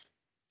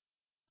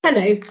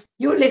Hello,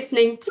 you're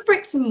listening to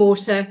Bricks and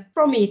Mortar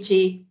from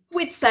EG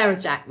with Sarah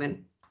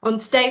Jackman. On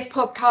today's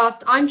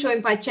podcast, I'm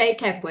joined by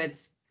Jake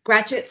Edwards,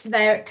 graduate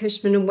surveyor at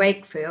Cushman and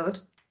Wakefield,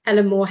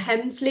 Ella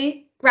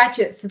Moore-Hemsley,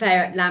 graduate surveyor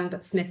at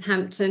Lambert Smith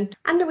Hampton,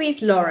 and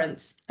Louise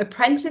Lawrence,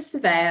 apprentice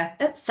surveyor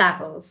at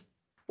Savills.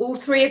 All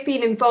three have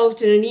been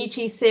involved in an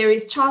EG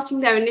series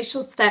charting their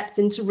initial steps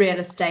into real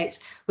estate,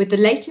 with the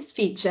latest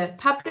feature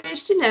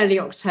published in early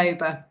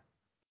October.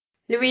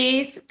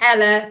 Louise,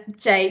 Ella,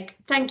 Jake,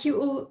 thank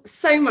you all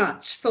so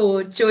much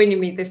for joining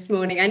me this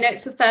morning. I know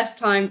it's the first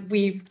time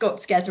we've got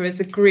together as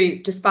a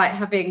group, despite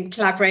having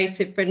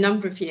collaborated for a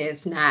number of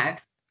years now.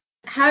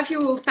 How have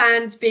you all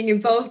found being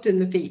involved in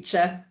the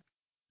feature?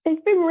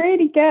 It's been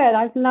really good.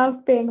 I've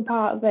loved being a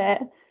part of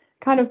it.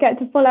 Kind of get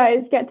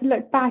to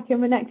look back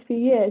in the next few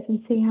years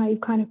and see how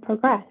you've kind of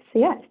progressed. So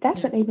yeah, it's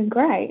definitely been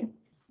great.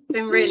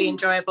 Been really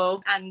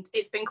enjoyable, and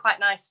it's been quite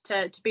nice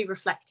to be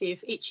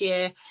reflective each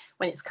year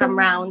when it's come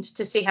round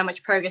to see how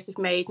much progress we've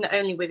made, not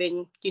only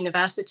within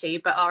university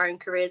but our own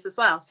careers as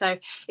well. So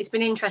it's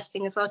been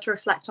interesting as well to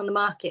reflect on the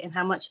market and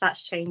how much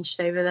that's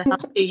changed over the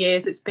last few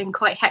years. It's been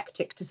quite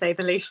hectic, to say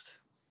the least.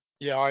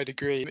 Yeah, I'd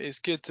agree. It's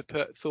good to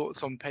put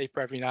thoughts on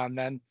paper every now and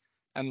then,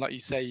 and like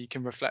you say, you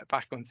can reflect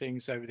back on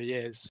things over the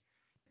years.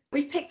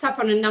 We've picked up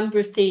on a number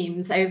of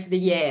themes over the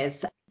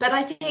years, but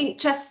I think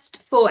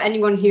just for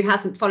anyone who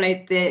hasn't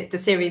followed the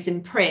series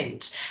in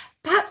print,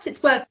 perhaps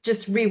it's worth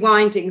just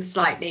rewinding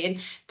slightly and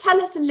tell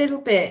us a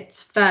little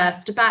bit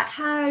first about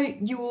how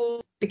you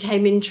all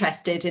became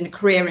interested in a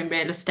career in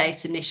real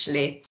estate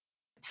initially.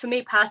 For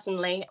me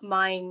personally,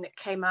 mine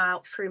came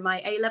out through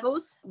my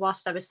A-levels.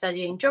 Whilst I was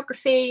studying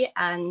geography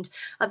and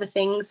other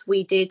things,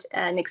 we did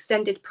an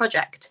extended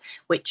project,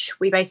 which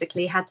we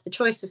basically had the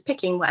choice of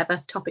picking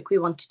whatever topic we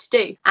wanted to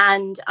do.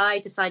 And I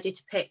decided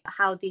to pick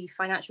how the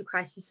financial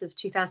crisis of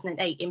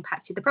 2008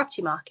 impacted the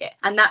property market.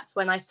 And that's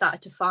when I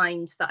started to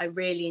find that I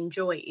really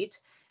enjoyed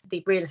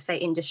the real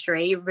estate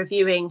industry,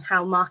 reviewing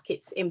how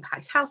markets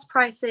impact house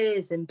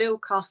prices and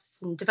build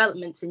costs and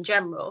developments in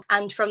general.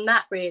 And from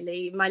that,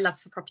 really, my love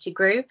for property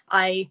grew.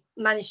 I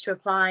managed to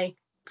apply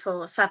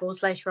for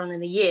Savills later on in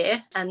the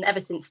year, and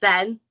ever since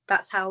then,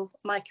 that's how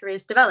my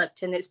career's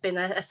developed, and it's been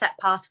a set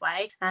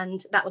pathway,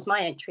 and that was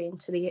my entry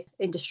into the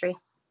industry.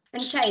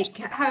 And Jake,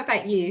 how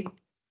about you?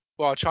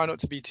 Well, I'll try not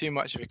to be too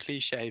much of a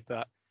cliche,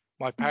 but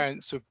my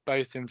parents were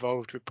both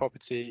involved with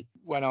property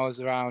when I was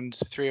around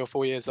 3 or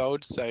 4 years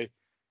old, so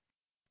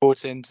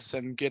brought into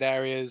some good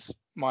areas.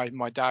 My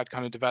dad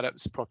kind of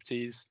develops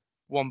properties,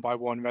 one by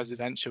one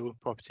residential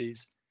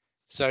properties.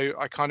 So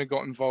I kind of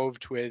got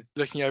involved with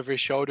looking over his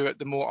shoulder at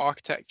the more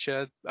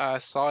architecture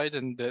side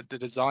and the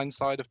design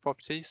side of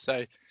property.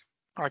 So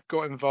I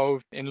got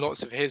involved in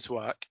lots of his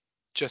work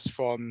just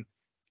from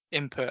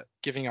input,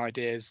 giving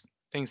ideas,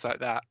 things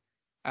like that.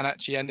 And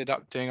actually ended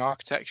up doing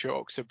architecture at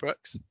Oxford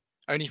Brookes,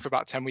 only for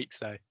about 10 weeks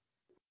though.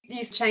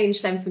 You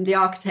changed then from the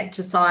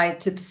architecture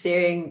side to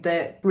pursuing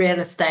the real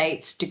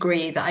estate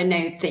degree that I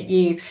know that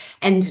you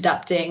ended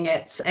up doing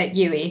at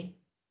UWE.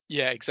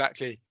 Yeah,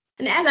 exactly.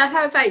 And Ella,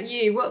 how about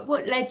you?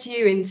 What led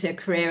you into a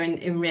career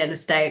in real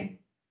estate?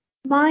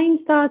 Mine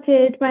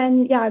started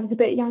when, I was a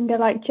bit younger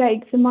like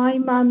Jake. So my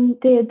mum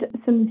did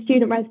some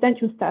student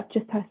residential stuff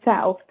just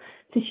herself.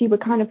 So she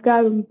would kind of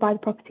go and buy the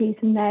properties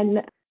and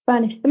then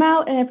furnish them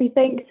out and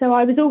everything. So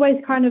I was always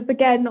kind of,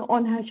 again,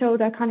 on her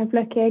shoulder, kind of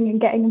looking and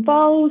getting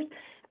involved.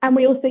 And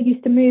we also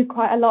used to move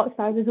quite a lot,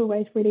 so I was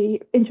always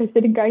really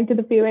interested in going to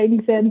the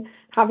viewings and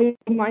having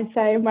my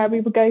say in where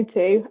we would go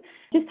to.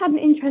 Just had an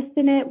interest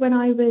in it when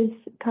I was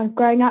kind of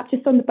growing up,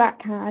 just on the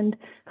backhand.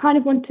 Kind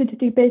of wanted to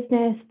do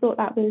business, thought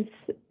that was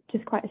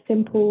just quite a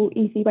simple,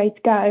 easy way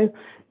to go.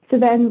 So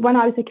then when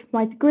I was looking for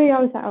my degree,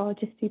 I was like, I'll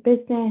just do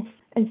business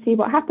and see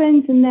what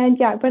happens. And then,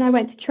 when I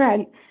went to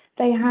Trent,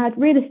 they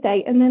had real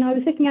estate. And then I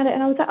was looking at it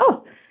and I was like,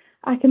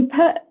 I can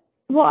put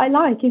what I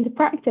like into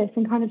practice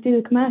and kind of do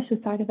the commercial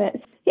side of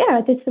it. I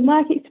did some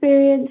work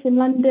experience in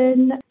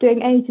London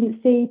doing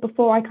agency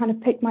before I kind of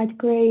picked my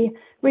degree,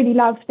 really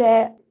loved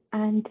it,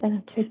 and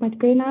then I chose my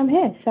degree and now I'm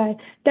here. So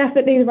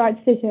definitely the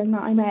right decision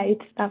that I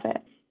made. Love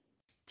it.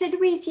 So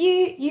Louise,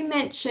 you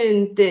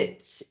mentioned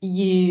that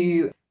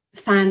you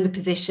found the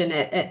position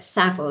at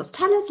Savills.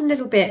 Tell us a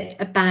little bit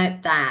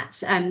about that.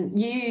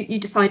 You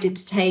decided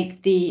to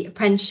take the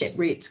apprenticeship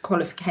route to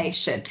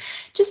qualification.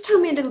 Just tell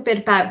me a little bit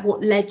about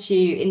what led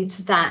you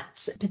into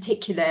that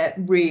particular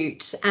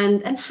route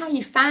and how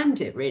you found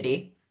it,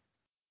 really.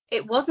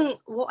 It wasn't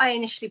what I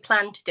initially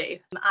planned to do.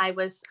 I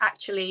was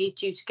actually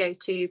due to go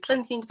to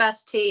Plymouth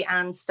University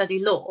and study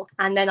law,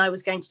 and then I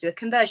was going to do a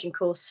conversion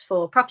course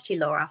for property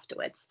law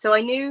afterwards. So I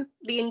knew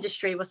the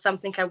industry was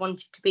something I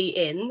wanted to be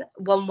in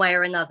one way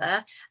or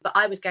another, but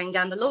I was going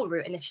down the law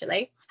route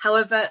initially.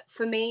 However,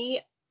 for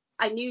me,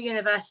 I knew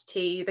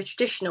university, the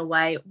traditional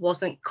way,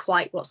 wasn't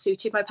quite what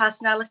suited my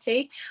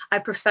personality. I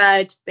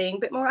preferred being a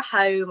bit more at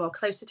home or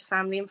closer to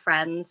family and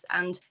friends,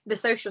 and the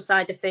social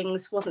side of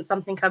things wasn't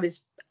something I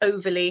was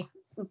overly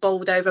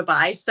bowled over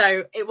by.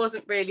 So it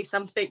wasn't really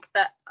something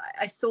that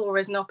I saw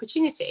as an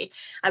opportunity.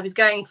 I was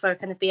going for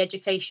kind of the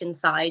education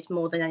side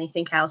more than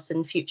anything else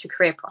and future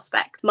career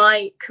prospects.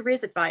 My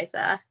careers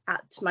advisor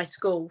at my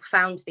school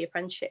found the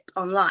apprenticeship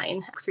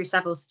online through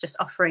Savills just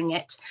offering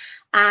it.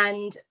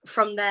 And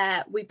from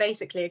there, we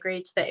basically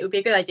agreed that it would be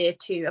a good idea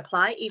to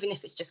apply, even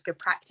if it's just good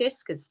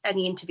practice, because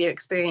any interview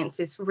experience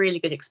is really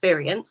good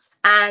experience.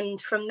 And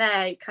from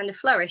there, it kind of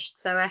flourished.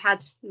 So I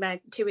had my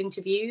 2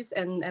 interviews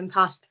and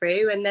passed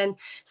through, and then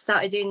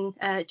started in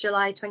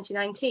July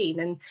 2019,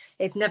 and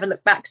I've never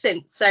looked back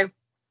since. So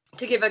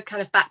to give a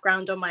kind of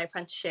background on my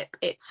apprenticeship,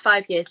 it's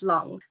 5 years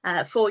long.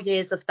 4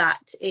 years of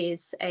that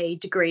is a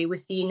degree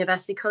with the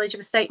University College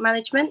of Estate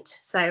Management.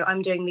 So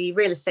I'm doing the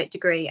real estate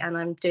degree and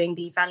I'm doing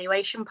the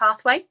valuation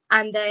pathway.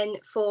 And then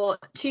for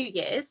 2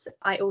 years,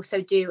 I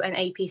also do an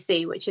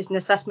APC, which is an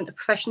assessment of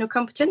professional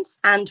competence.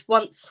 And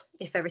once,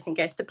 if everything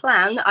goes to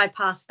plan, I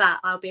pass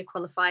that, I'll be a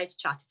qualified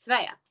chartered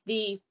surveyor.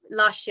 The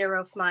last year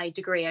of my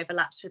degree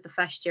overlaps with the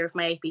first year of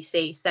my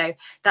APC. So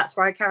that's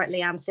where I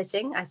currently am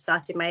sitting. I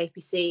started my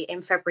APC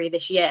in February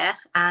this year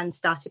and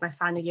started my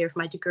final year of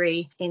my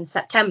degree in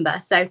September.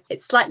 So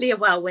it's slightly a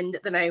whirlwind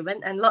at the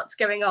moment and lots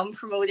going on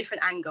from all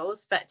different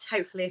angles. But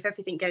hopefully, if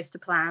everything goes to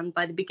plan,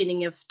 by the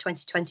beginning of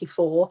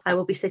 2024, I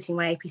will be sitting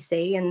my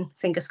APC and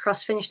fingers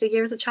crossed finish the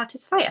year as a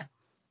chartered surveyor.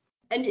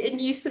 And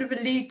you sort of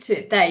allude to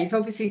it there. You've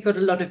obviously got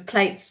a lot of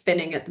plates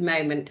spinning at the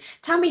moment.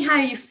 Tell me how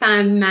you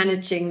found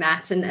managing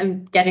that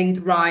and getting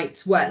the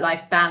right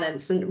work-life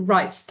balance and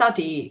right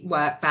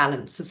study-work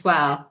balance as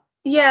well.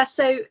 Yeah,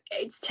 so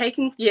it's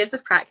taken years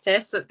of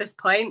practice at this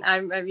point.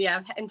 I'm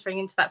entering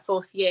into that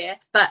 4th year,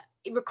 but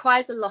it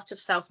requires a lot of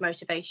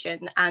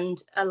self-motivation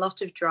and a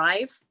lot of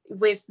drive.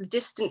 With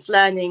distance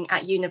learning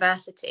at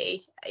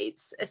university,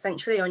 it's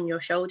essentially on your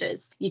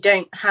shoulders. You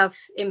don't have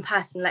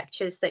in-person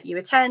lectures that you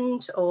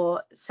attend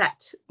or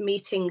set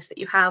meetings that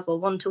you have or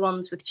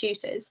one-to-ones with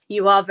tutors.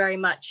 You are very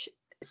much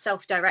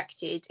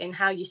self-directed in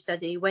how you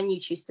study, when you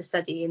choose to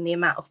study, and the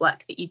amount of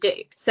work that you do.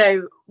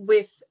 So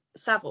with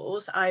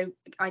Savills, I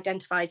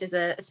identified as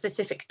a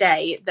specific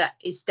day that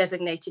is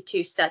designated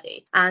to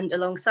study, and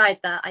alongside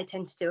that I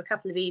tend to do a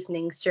couple of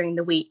evenings during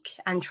the week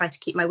and try to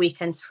keep my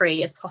weekends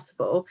free as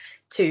possible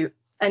to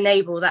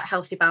enable that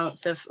healthy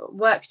balance of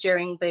work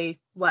during the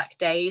work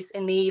days,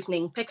 in the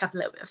evening pick up a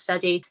little bit of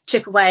study,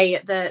 chip away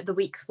at the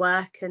week's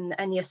work and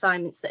any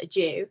assignments that are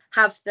due,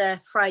 have the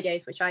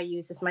Fridays, which I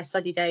use as my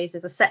study days,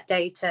 as a set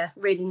day to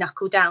really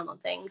knuckle down on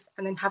things,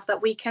 and then have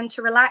that weekend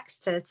to relax,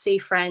 to see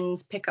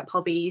friends, pick up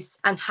hobbies,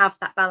 and have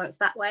that balance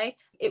that way.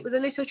 It was a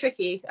little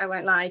tricky, I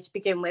won't lie, to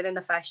begin with in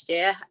the first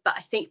year, but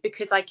I think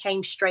because I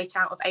came straight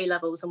out of A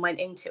levels and went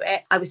into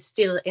it, I was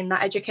still in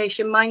that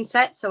education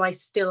mindset, so I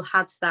still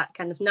had that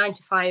kind of 9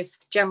 to 5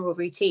 general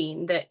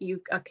routine that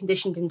you are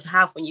conditioned into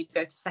have when you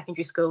go to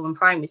secondary school and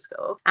primary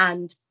school.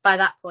 And by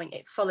that point,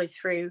 it followed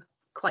through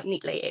quite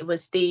neatly. It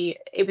was the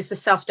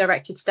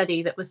self-directed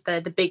study that was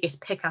the biggest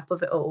pickup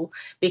of it all,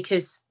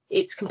 because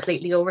it's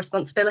completely your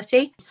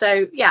responsibility.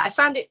 So yeah, I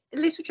found it a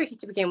little tricky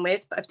to begin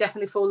with, but I've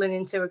definitely fallen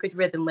into a good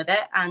rhythm with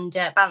it, and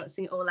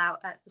balancing it all out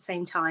at the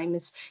same time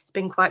it's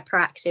been quite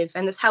proactive,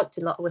 and it's helped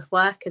a lot with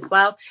work as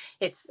well.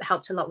 It's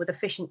helped a lot with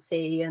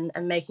efficiency and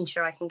making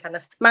sure I can kind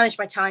of manage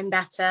my time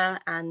better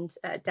and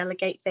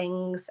delegate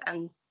things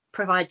and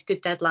provide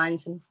good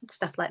deadlines and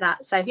stuff like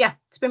that. So yeah,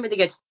 it's been really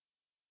good.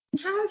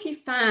 How have you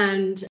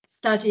found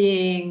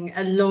studying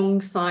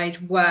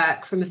alongside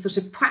work from a sort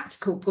of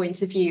practical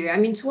point of view? I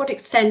mean, to what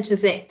extent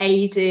has it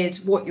aided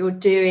what you're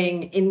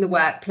doing in the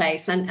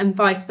workplace and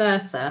vice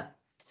versa?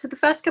 So the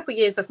first couple of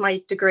years of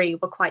my degree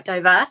were quite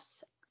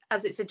diverse,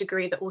 as it's a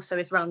degree that also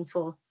is run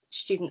for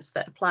students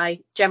that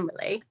apply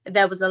generally.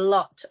 There was a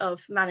lot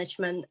of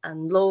management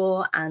and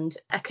law and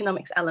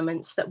economics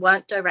elements that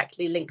weren't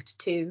directly linked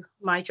to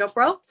my job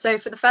role. So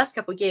for the first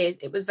couple of years,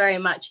 it was very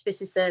much,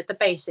 this is the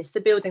basis, the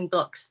building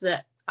blocks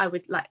that I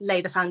would lay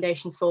the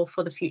foundations for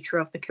the future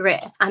of the career.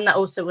 And that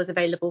also was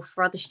available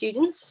for other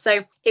students.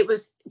 So it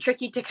was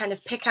tricky to kind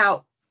of pick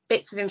out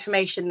bits of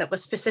information that were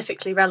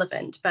specifically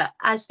relevant, but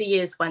as the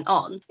years went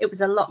on, it was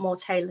a lot more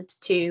tailored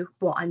to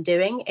what I'm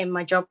doing in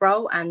my job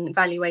role and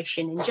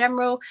valuation in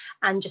general,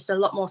 and just a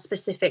lot more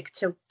specific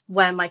to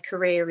where my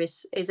career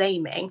is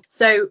aiming.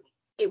 So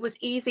it was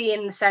easy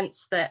in the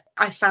sense that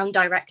I found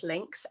direct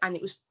links, and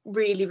it was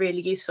really,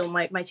 really useful.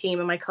 My team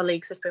and my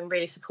colleagues have been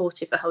really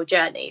supportive the whole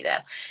journey. They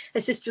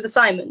assist with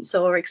assignments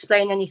or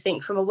explain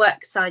anything from a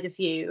work side of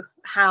view,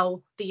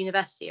 how the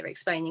university are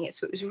explaining it.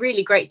 So it was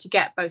really great to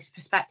get both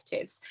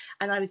perspectives,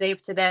 and I was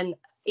able to then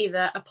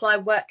either apply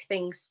work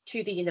things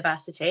to the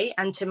university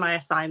and to my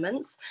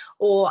assignments,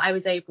 or I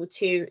was able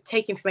to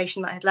take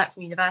information that I had learnt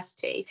from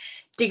university,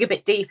 dig a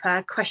bit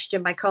deeper,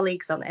 question my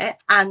colleagues on it,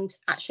 and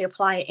actually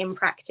apply it in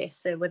practice.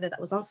 So whether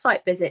that was on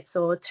site visits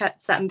or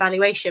certain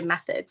valuation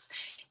methods,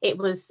 it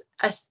was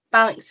a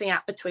balancing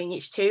act between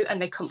each two,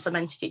 and they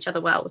complemented each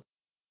other well.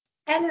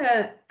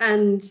 Ella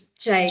and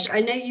Jake,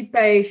 I know you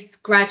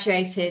both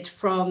graduated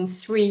from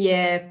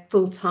 3-year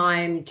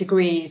full-time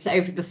degrees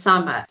over the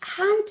summer.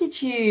 How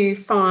did you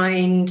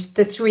find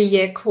the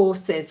 3-year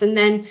courses? And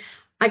then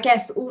I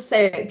guess also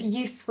it'd be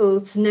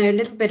useful to know a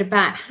little bit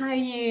about how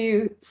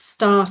you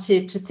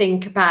started to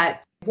think about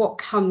what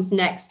comes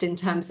next in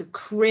terms of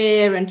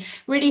career and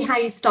really how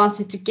you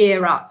started to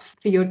gear up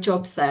for your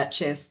job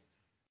searches.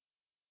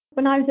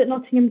 When I was at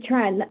Nottingham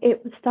Trent,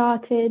 it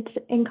started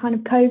in kind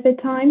of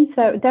COVID time,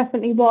 so it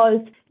definitely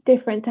was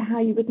different to how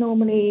you would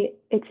normally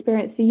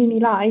experience the uni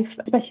life,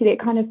 especially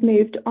it kind of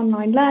moved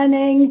online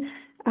learning,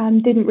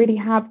 didn't really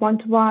have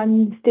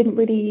one-to-ones, didn't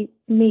really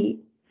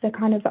meet the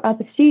kind of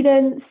other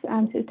students,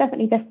 so it's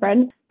definitely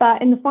different.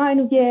 But in the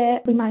final year,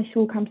 we managed to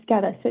all come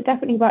together, so it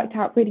definitely worked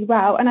out really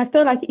well. And I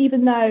feel like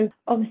even though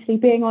obviously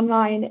being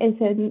online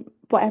isn't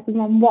what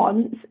everyone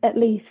wants, at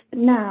least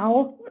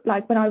now,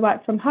 like when I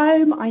work from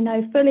home, I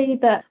know fully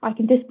that I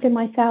can discipline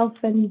myself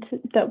and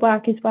that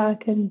work is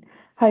work and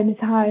home is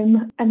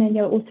home. And then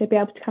you'll also be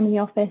able to come in the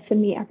office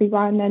and meet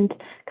everyone and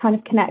kind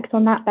of connect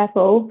on that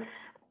level.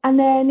 And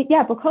then,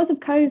 yeah, because of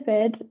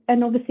COVID,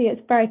 and obviously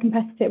it's very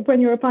competitive, when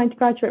you're applying to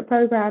graduate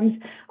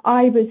programs,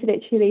 I was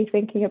literally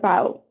thinking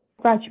about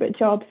graduate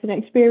jobs and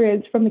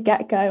experience from the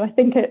get-go. I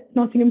think at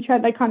Nottingham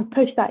Trent, they kind of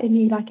push that in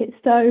you, like it's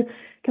so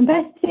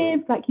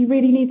competitive, like you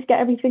really need to get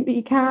everything that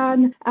you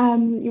can,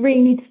 you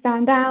really need to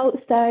stand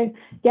out. So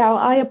yeah,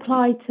 I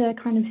applied to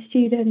kind of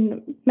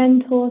student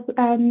mentor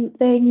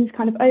things,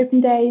 kind of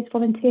open days,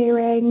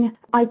 volunteering.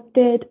 I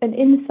did an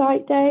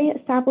insight day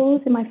at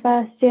Savills in my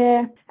first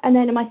year, and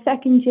then in my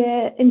second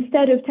year,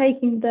 instead of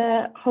taking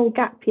the whole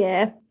gap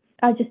year,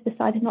 I just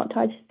decided not to.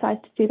 I just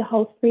decided to do the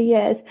whole 3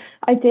 years.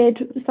 I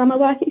did summer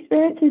work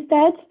experience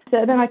instead,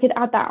 so then I could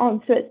add that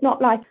on. So it's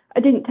not like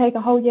I didn't take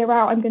a whole year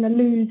out. I'm going to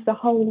lose the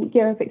whole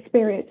year of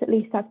experience. At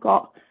least I've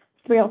got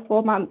 3 or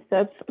 4 months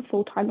of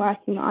full-time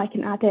working that I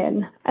can add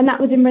in. And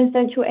that was in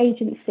residential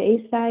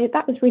agency. So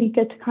that was really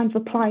good to kind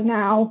of apply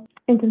now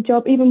into the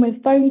job, even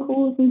with phone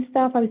calls and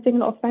stuff. I was doing a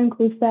lot of phone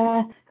calls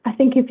there. I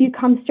think if you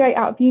come straight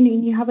out of uni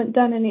and you haven't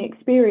done any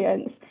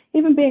experience,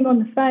 even being on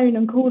the phone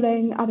and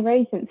calling other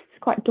agents is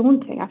quite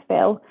daunting, I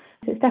feel.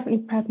 So it's definitely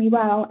prepared me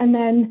well. And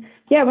then,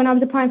 yeah, when I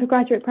was applying for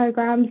graduate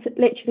programs, it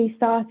literally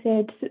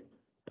started,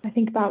 I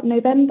think about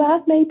November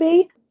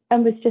maybe,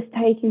 and was just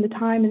taking the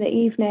time in the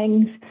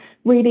evenings,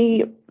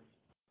 really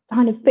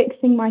kind of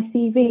fixing my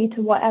CV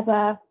to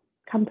whatever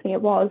company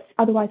it was.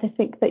 Otherwise, I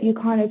think that you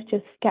kind of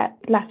just get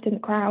left in the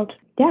crowd.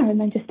 Yeah, and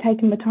then just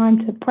taking the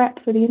time to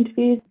prep for the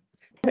interviews.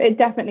 It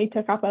definitely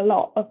took up a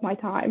lot of my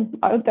time.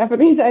 I would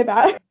definitely say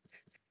that.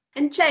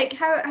 And Jake,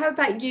 how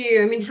about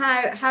you? I mean,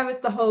 how was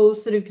the whole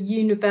sort of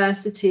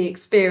university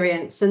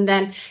experience and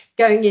then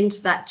going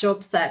into that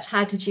job search?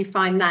 How did you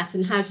find that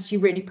and how did you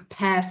really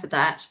prepare for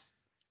that?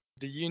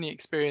 The uni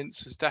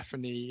experience was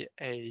definitely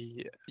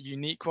a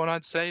unique one,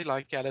 I'd say,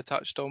 like Ella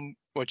touched on,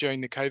 well,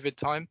 during the COVID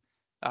time.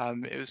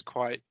 It was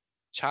quite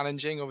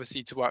challenging,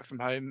 obviously, to work from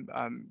home,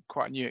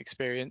 quite a new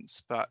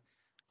experience. But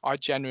I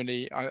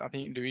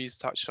think Louise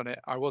touched on it,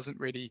 I wasn't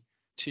really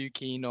too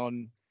keen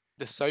on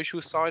the social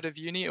side of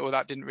uni, or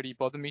that didn't really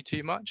bother me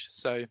too much.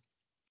 So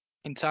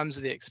in terms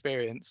of the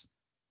experience,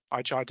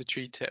 I tried to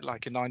treat it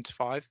like a 9 to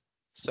 5.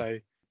 So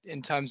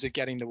in terms of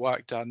getting the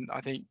work done, I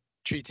think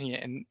treating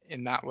it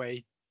in that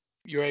way,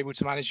 you're able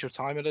to manage your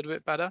time a little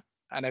bit better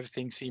and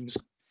everything seems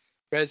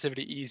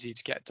relatively easy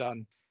to get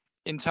done.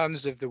 In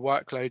terms of the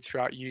workload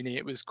throughout uni,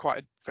 it was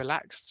quite a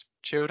relaxed,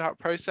 chilled out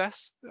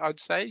process, I'd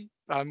say,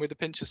 with a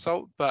pinch of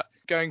salt. But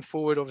going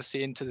forward,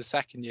 obviously, into the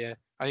second year,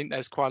 I think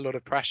there's quite a lot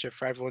of pressure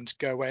for everyone to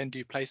go away and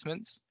do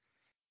placements.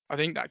 I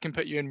think that can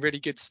put you in really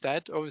good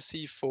stead,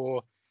 obviously,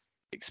 for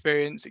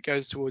experience. It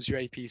goes towards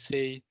your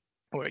APC,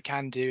 or it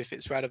can do if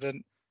it's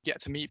relevant. You get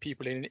to meet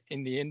people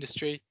in the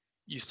industry.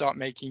 You start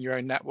making your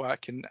own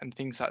network and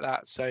things like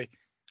that. So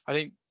I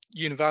think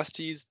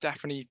universities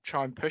definitely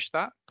try and push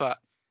that, but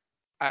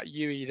at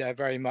UE they're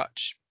very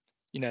much,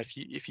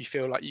 if you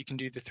feel like you can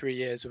do the 3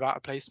 years without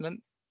a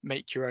placement,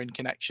 make your own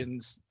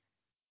connections,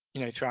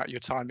 throughout your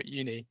time at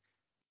uni,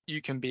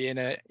 you can be in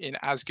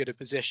as good a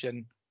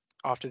position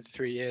after the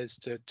 3 years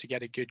to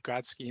get a good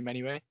grad scheme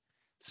anyway.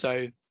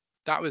 So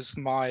that was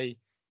my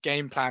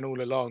game plan all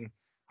along.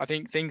 I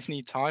think things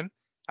need time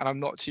and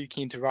I'm not too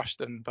keen to rush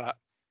them, but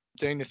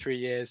doing the 3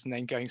 years and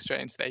then going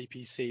straight into the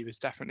APC was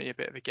definitely a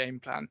bit of a game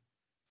plan.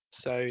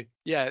 So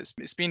yeah,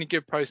 it's been a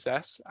good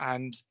process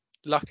and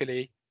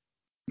luckily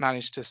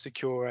managed to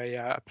secure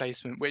a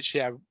placement, which,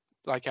 yeah,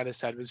 like Ella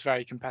said, was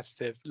very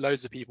competitive.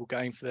 Loads of people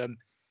going for them.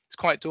 It's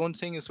quite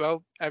daunting as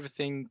well,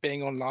 everything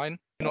being online.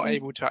 You're not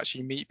able to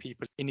actually meet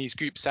people in these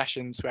group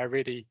sessions where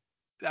really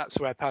that's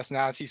where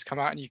personalities come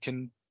out and you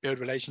can build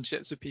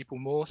relationships with people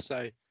more.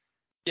 So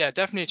yeah,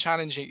 definitely a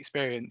challenging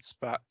experience,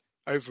 but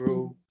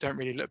overall don't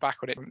really look back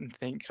on it and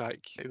think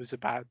like it was a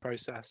bad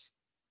process.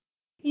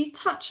 You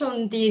touch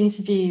on the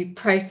interview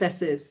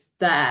processes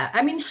there.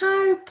 I mean,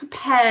 how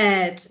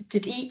prepared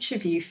did each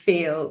of you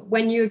feel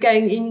when you were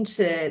going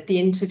into the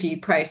interview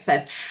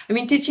process? I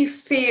mean, did you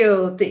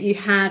feel that you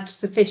had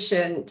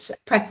sufficient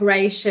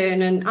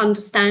preparation and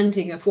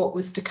understanding of what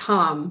was to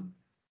come?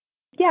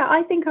 Yeah,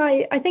 I think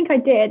I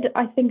did.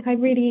 I think I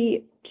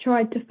really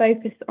tried to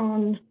focus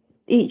on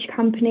each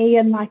company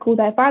and like all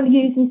their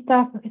values and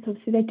stuff, because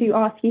obviously they do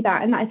ask you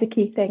that, and that is a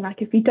key thing.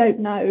 Like if you don't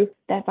know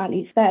their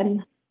values,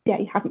 then yeah,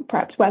 you haven't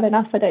prepped well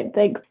enough, I don't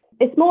think.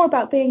 It's more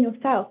about being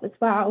yourself as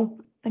well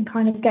and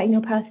kind of getting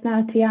your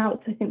personality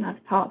out. So I think that's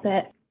part of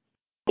it.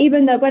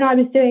 Even though when I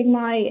was doing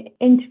my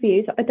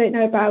interviews, I don't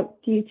know about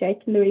you, Jake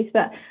and Louise,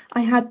 but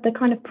I had the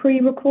kind of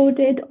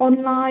pre-recorded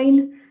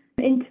online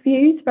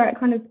interviews where it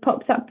kind of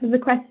pops up as a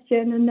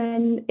question and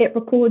then it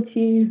records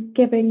you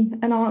giving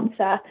an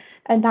answer,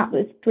 and that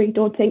was pretty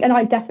daunting, and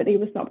I definitely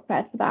was not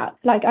prepared for that.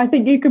 Like, I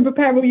think you can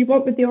prepare all you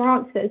want with your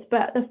answers,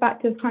 but the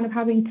fact of kind of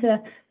having to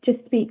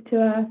just speak to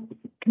a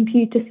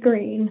computer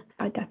screen,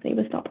 I definitely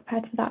was not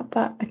prepared for that,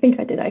 but I think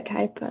I did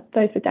okay. But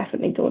those were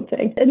definitely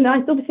daunting. And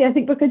obviously I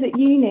think because at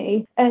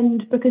uni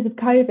and because of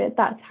COVID,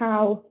 that's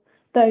how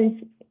those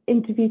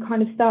interview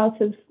kind of styles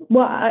have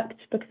worked,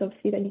 because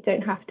obviously then you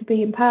don't have to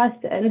be in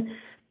person.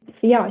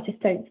 So yeah, I just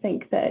don't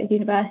think that at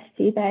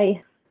university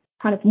they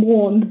kind of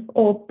warned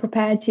or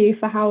prepared you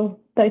for how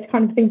those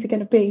kind of things are going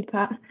to be.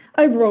 But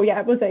overall, yeah,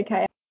 it was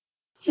okay.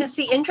 Yeah,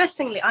 see,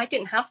 interestingly, I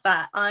didn't have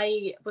that.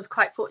 I was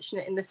quite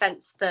fortunate in the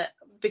sense that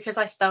because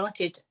I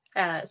started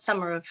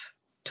summer of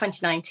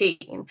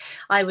 2019,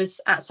 I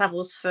was at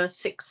Savills for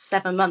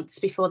 6-7 months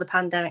before the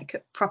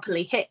pandemic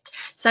properly hit.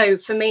 So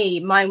for me,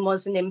 mine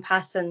was an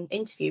in-person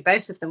interview.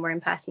 Both of them were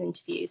in-person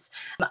interviews.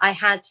 I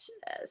had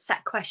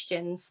set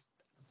questions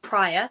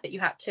prior that you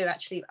had to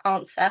actually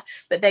answer,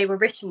 but they were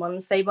written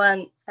ones. They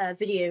weren't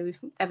video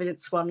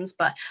evidence ones,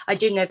 but I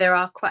do know there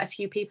are quite a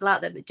few people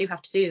out there that do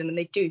have to do them, and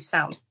they do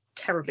sound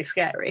terribly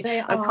scary.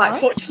 I'm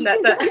quite fortunate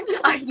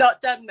that I've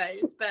not done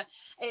those, but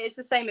it's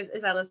the same as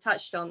Ella's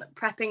touched on.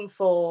 Prepping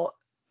for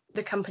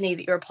the company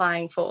that you're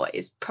applying for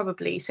is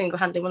probably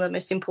single-handedly one of the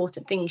most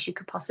important things you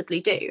could possibly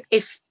do.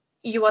 If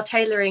you are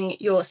tailoring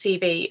your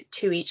CV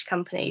to each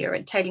company, you're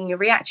tailoring your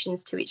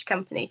reactions to each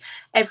company.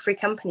 Every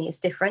company is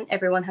different.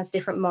 Everyone has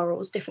different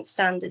morals, different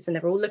standards, and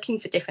they're all looking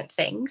for different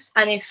things.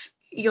 And if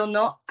you're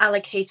not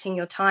allocating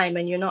your time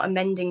and you're not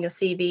amending your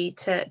CV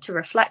to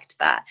reflect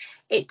that,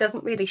 it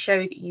doesn't really show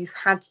that you've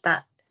had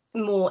that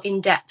more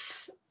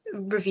in-depth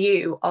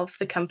review of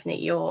the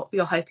company you're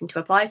hoping to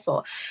apply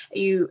for.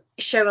 You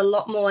show a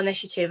lot more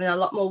initiative and a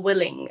lot more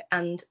willing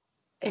and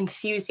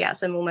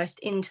enthusiasm almost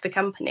into the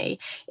company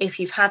if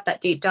you've had that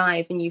deep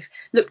dive and you've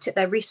looked at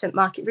their recent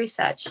market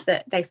research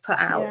that they've put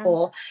out,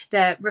 or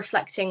they're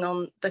reflecting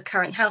on the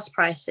current house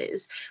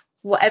prices.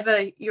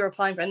 Whatever you're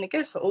applying for, and it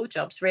goes for all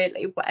jobs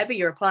really, whatever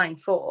you're applying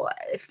for,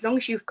 as long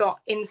as you've got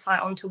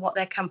insight onto what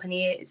their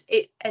company is,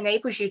 it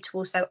enables you to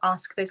also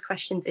ask those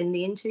questions in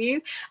the interview,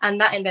 and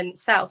that in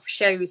itself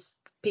shows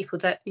people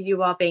that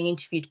you are being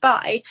interviewed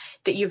by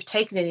that you've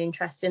taken an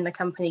interest in the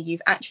company.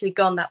 You've actually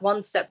gone that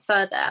one step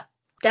further,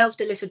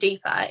 delved a little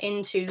deeper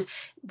into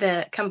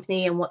the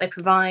company and what they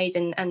provide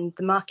and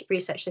the market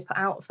research they put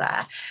out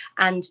there,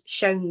 and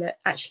shown that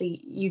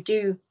actually you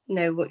do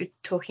know what you're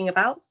talking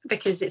about,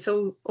 because it's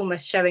all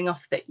almost showing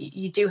off that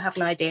you do have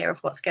an idea of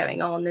what's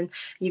going on and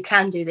you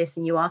can do this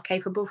and you are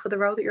capable for the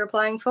role that you're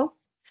applying for.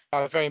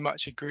 I very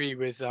much agree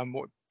with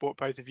what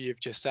both of you have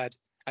just said.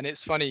 And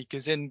it's funny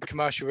because in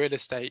commercial real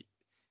estate,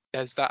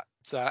 there's that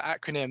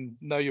acronym,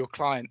 know your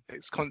client.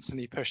 It's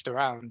constantly pushed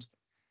around.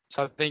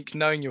 So I think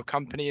knowing your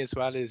company as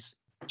well is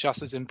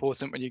just as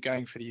important when you're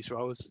going for these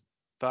roles.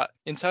 But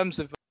in terms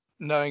of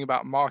knowing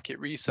about market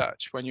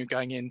research when you're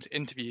going into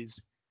interviews,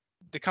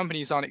 the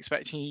companies aren't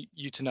expecting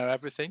you to know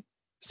everything.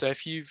 So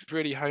if you've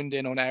really honed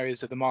in on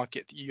areas of the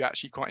market that you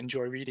actually quite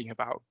enjoy reading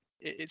about,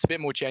 it's a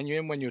bit more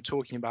genuine when you're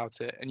talking about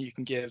it, and you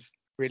can give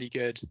really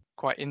good,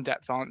 quite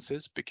in-depth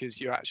answers because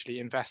you're actually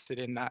invested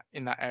in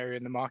that area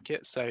in the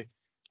market. So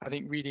I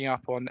think reading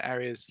up on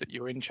areas that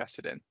you're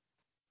interested in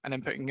and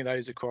then putting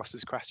those across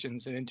as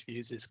questions in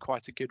interviews is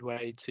quite a good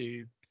way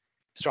to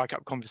strike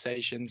up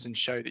conversations and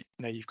show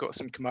that you've got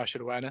some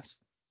commercial awareness.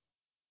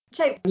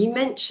 Jake, you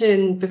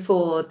mentioned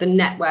before the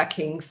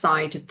networking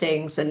side of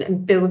things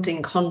and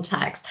building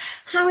contacts.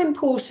 How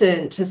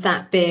important has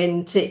that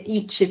been to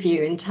each of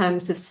you in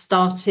terms of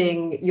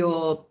starting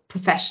your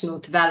professional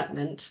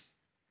development?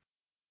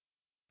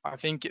 I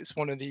think it's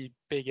one of the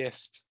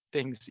biggest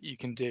things that you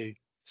can do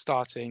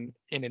starting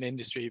in an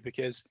industry,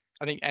 because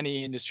I think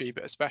any industry,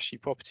 but especially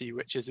property,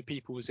 which is a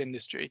people's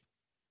industry,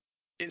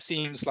 it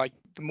seems like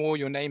the more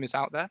your name is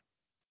out there,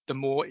 the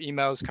more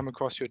emails come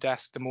across your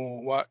desk, the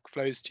more work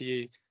flows to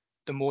you,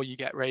 the more you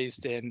get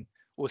raised in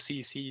or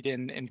CC'd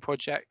in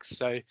projects.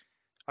 So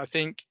I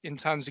think in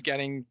terms of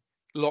getting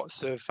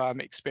lots of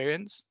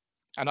experience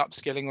and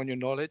upskilling on your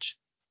knowledge,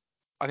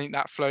 I think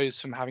that flows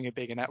from having a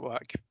bigger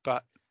network.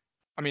 But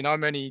I mean,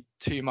 I'm only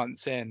 2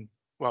 months in,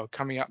 well,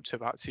 coming up to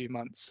about 2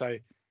 months. So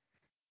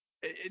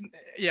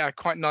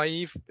quite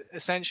naive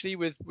essentially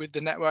with the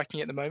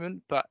networking at the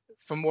moment. But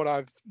from what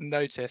I've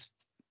noticed,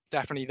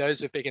 definitely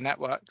those with bigger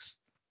networks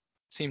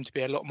seem to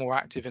be a lot more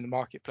active in the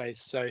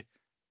marketplace. So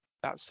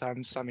that's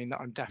something that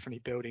I'm definitely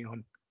building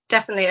on.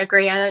 Definitely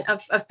agree. And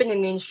I've been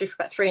in the industry for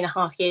about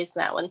 3.5 years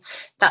now, and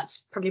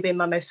that's probably been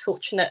my most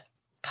fortunate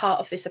part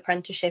of this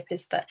apprenticeship,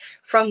 is that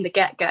from the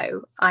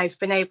get-go I've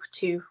been able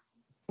to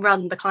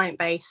run the client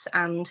base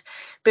and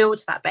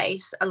build that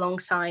base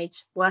alongside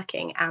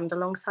working and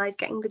alongside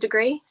getting the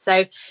degree.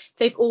 So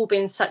they've all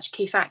been such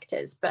key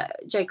factors. But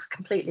Jake's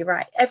completely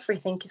right.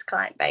 Everything is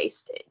client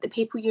based. The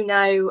people you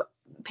know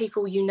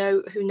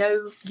who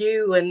know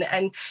you,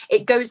 and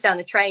it goes down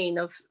a train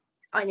of,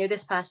 I know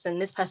this person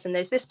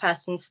knows this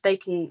person, so they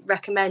can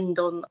recommend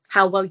on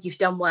how well you've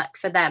done work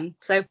for them.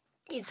 So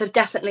it's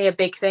definitely a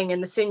big thing,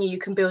 and the sooner you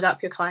can build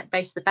up your client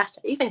base, the better,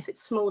 even if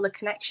it's smaller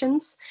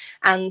connections.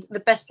 And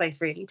the best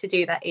place really to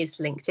do that is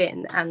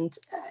LinkedIn, and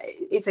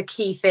it's a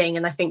key thing.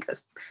 And I think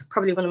that's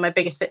probably one of my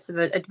biggest bits of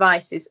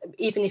advice, is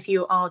even if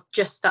you are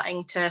just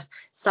starting to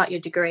start your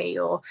degree,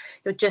 or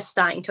you're just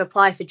starting to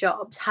apply for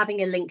jobs,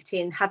 having a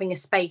LinkedIn, having a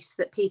space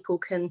that people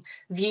can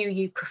view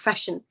you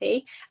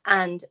professionally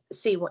and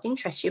see what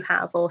interests you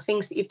have, or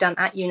things that you've done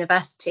at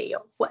university,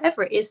 or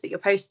whatever it is that you're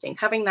posting,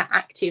 having that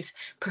active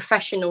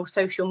professional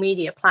social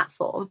media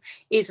platform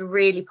is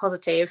really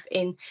positive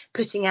in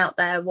putting out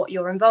there what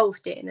you're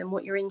involved in and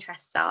what your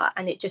interests are.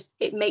 And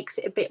it makes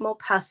it a bit more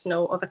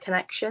personal of a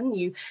connection.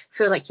 You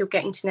feel like you're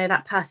getting to know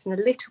that person a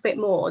little bit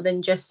more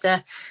than just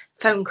a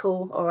phone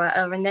call or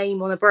a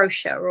name on a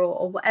brochure,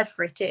 or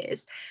whatever it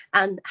is.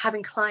 And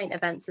having client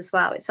events as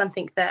well, it's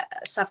something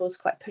that Savills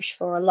quite push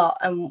for a lot,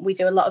 and we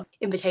do a lot of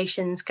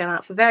invitations go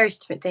out for various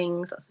different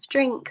things, lots of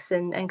drinks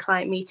and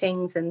client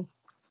meetings, and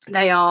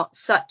they are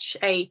such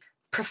a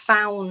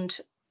profound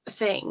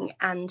thing,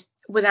 and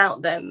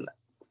without them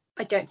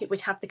I don't think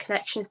we'd have the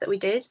connections that we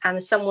did. And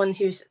as someone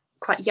who's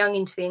quite young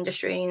into the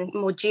industry and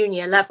more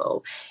junior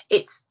level,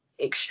 it's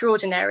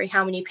extraordinary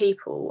how many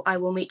people I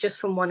will meet just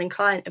from one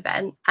client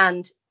event,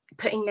 and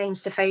putting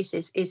names to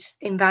faces is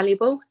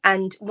invaluable.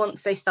 And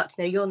once they start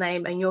to know your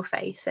name and your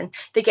face, and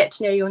they get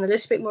to know you on a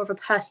little bit more of a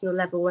personal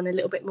level and a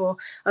little bit more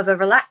of a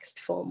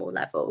relaxed formal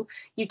level,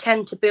 you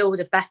tend to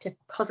build a better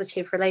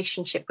positive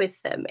relationship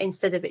with them,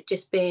 instead of it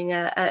just being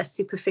a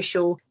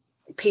superficial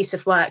piece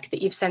of work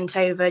that you've sent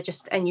over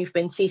and you've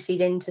been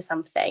CC'd into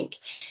something.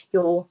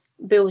 You're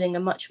building a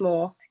much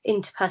more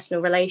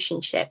interpersonal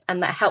relationship,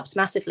 and that helps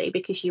massively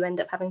because you end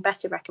up having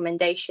better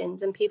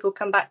recommendations and people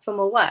come back for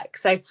more work.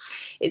 So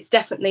it's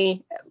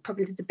definitely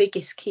probably the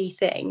biggest key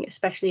thing,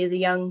 especially as a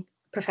young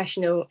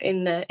professional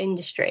in the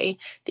industry,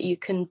 that you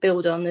can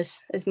build on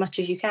as much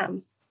as you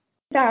can.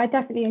 Yeah, I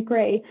definitely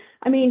agree.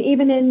 I mean,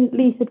 even in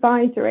lease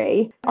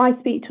advisory, I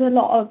speak to a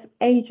lot of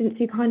agents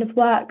who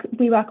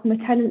we work on the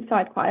tenant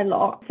side quite a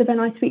lot. So then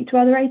I speak to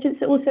other agents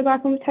that also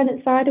work on the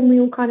tenant side, and we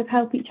all kind of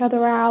help each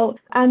other out.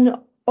 And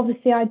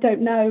obviously I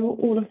don't know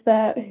all of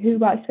the who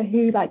works for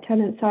who, like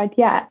tenant side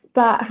yet,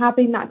 but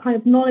having that kind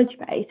of knowledge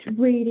base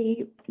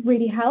really,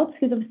 really helps,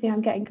 because obviously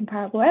I'm getting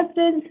comparable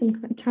evidence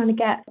and trying to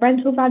get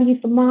rental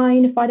value for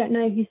mine. If I don't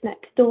know who's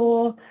next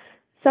door,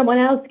 someone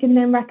else can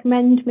then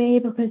recommend me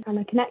because I'm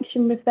a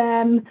connection with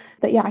them.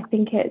 But yeah, I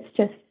think it's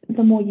just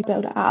the more you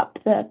build it up,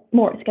 the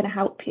more it's going to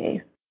help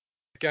you.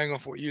 Going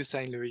off what you were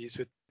saying, Louise,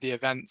 with the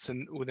events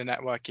and all the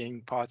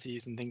networking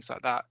parties and things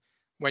like that,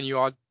 when you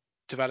are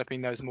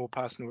developing those more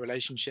personal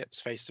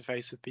relationships face to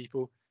face with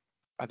people,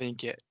 I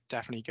think it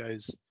definitely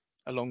goes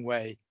a long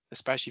way,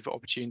 especially for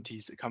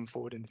opportunities that come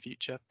forward in the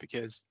future,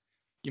 because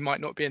you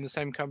might not be in the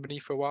same company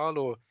for a while,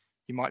 or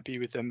you might be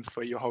with them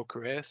for your whole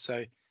career.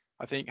 So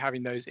I think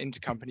having those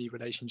intercompany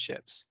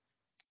relationships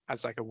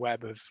as like a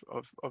web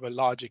of a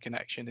larger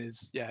connection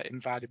is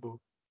invaluable.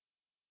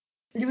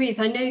 Louise,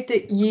 I know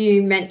that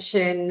you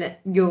mentioned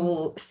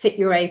you'll sit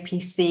your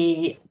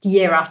APC the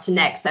year after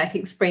next, so I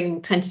think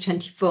spring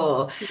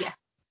 2024. Yes.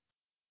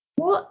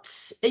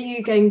 What are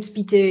you going to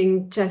be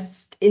doing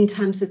just in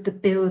terms of the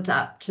build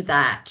up to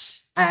that?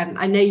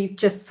 I know you've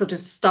just sort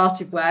of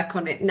started work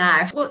on it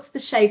now. What's the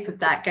shape of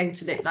that going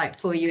to look like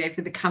for you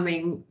over the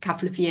coming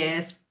couple of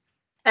years?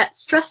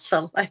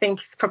 Stressful, I think,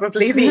 is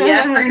probably the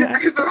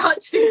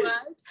overarching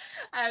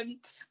word.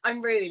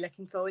 I'm really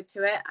looking forward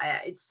to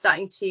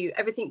it.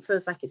 Everything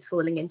feels like it's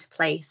falling into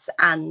place,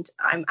 and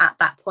I'm at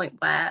that point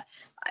where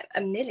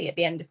I'm nearly at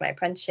the end of my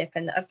apprenticeship,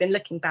 and I've been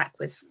looking back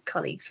with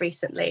colleagues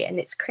recently, and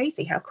it's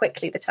crazy how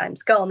quickly the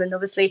time's gone. And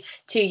obviously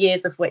 2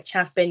 years of which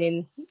have been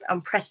in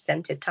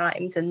unprecedented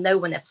times, and no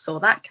one ever saw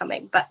that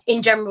coming. But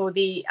in general,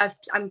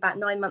 I'm about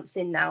 9 months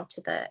in now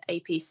to the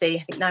APC,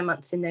 I think 9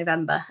 months in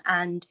November,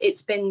 and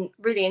it's been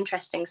really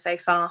interesting so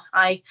far.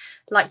 I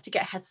like to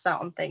get a head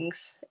start on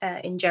things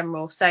in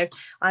general, so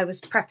I was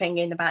prepping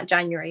in about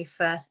January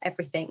for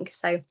everything.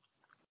 So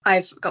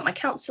I've got my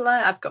counsellor,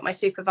 I've got my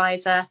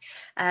supervisor,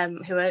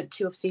 who are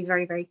two obviously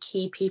very, very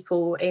key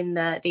people in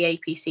the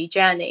APC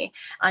journey.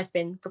 I've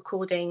been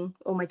recording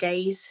all my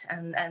days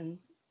and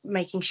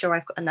making sure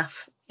I've got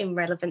enough in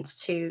relevance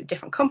to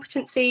different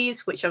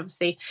competencies, which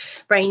obviously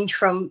range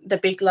from the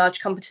big,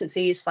 large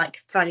competencies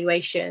like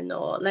valuation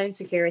or loan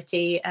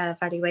security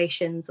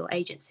valuations or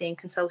agency and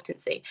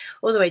consultancy,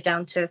 all the way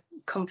down to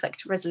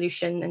conflict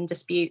resolution and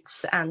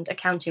disputes and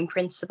accounting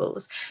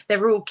principles.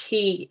 They're all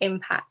key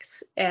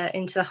impacts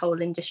into the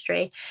whole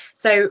industry.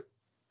 So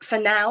for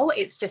now,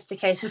 it's just a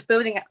case of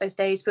building up those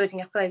days,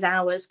 building up those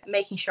hours,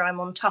 making sure I'm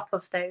on top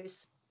of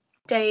those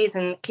days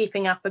and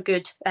keeping up a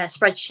good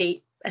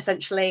spreadsheet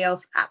essentially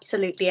of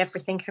absolutely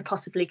everything I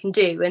possibly can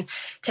do, and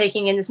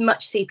taking in as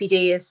much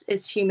CPD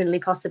as humanly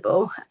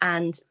possible.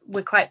 And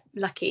we're quite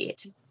lucky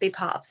to be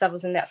part of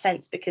Savills in that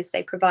sense, because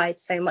they provide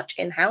so much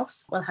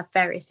in-house. We'll have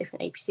various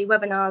different APC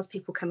webinars,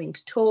 people come in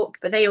to talk,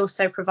 but they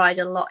also provide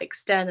a lot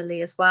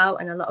externally as well,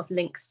 and a lot of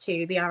links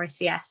to the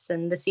RICS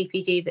and the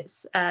CPD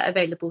that's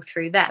available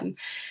through them.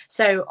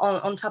 So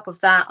on top of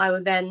that, I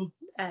will then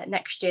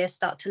next year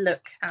start to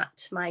look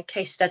at my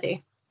case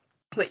study,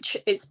 which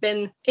it's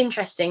been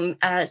interesting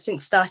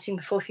since starting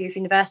the fourth year of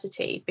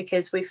university,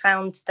 because we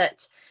found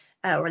that,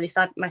 or at least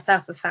I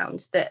myself have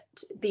found, that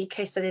the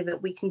case study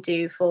that we can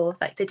do for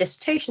like the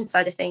dissertation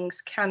side of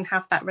things can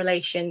have that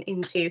relation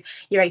into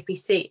your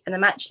APC. And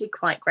I'm actually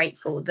quite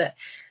grateful that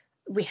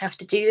we have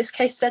to do this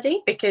case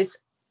study, because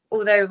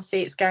although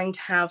obviously it's going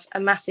to have a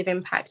massive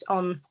impact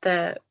on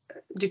the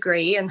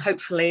degree and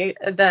hopefully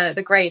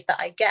the grade that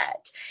I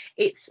get,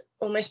 it's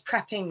almost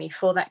prepping me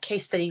for that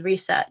case study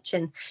research,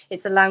 and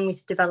it's allowing me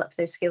to develop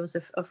those skills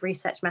of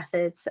research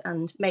methods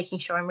and making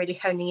sure I'm really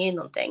honing in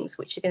on things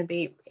which are going to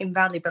be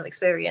invaluable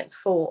experience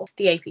for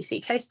the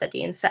APC case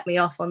study and set me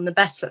off on the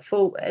best foot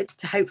forward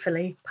to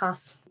hopefully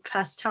pass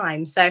first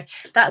time. So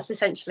that's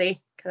essentially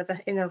kind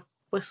of in a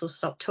whistle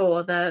stop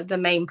tour the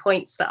main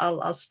points that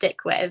I'll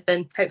stick with,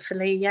 and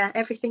hopefully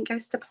everything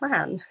goes to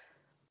plan.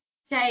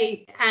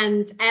 Jake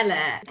and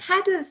Ella,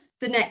 how does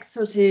the next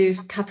sort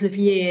of couple of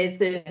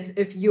years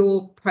of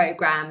your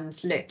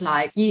programs look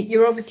like?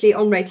 You're obviously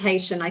on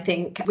rotation, I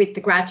think, with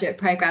the graduate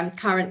programs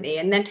currently.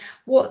 And then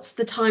what's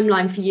the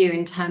timeline for you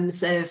in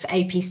terms of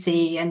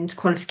APC and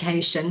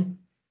qualification?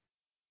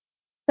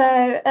 So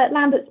at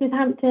Lambert Smith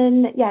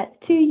Hampton,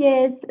 it's 2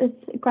 years as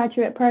a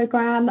graduate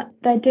program.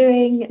 They're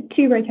doing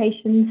 2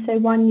 rotations, so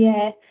 1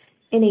 year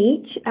in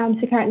each.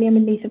 So currently I'm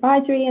in lease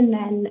advisory, and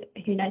then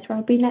who knows where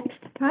I'll be next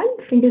time.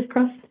 Fingers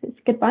crossed, it's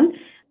a good one.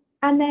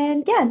 And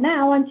then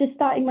now I'm just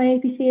starting my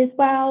APC as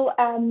well.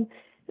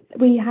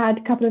 We had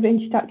a couple of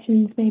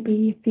introductions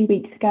maybe a few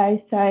weeks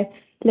ago, so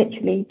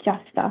literally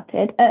just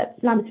started. At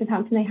Lambert Smith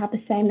Hampton they have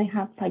the same. They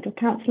have like a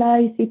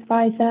counsellor,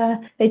 supervisor.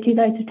 They do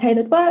loads of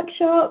tailored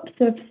workshops.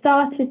 So I've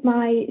started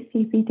my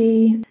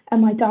CPD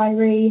and my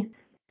diary.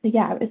 So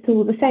it's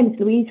all the same as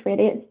Louise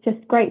really. It's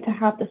just great to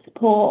have the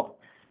support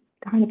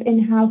kind of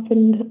in-house,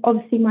 and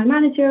obviously my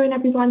manager and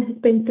everyone has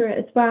been through it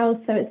as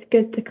well, so it's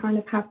good to kind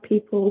of have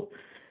people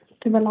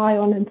to rely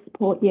on and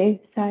support you.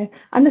 So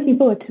I'm looking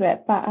forward to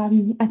it, but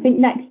I think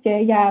next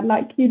year,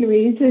 like you,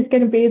 Louise, is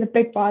going to be the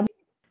big one.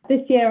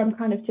 This year I'm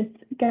kind of just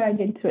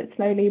going into it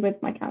slowly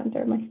with my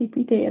calendar and my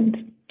CPD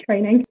and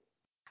training.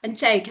 And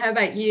Jake, how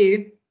about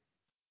you?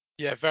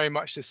 Yeah, very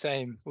much the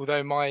same.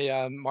 Although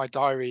my my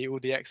diary, all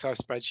the Excel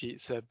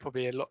spreadsheets are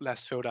probably a lot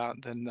less filled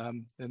out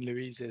than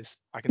Louise's,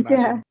 I can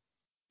imagine. Yeah.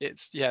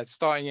 It's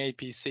starting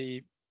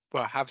APC,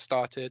 well, have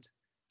started,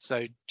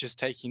 so just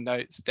taking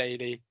notes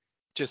daily,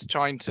 just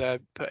trying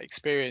to put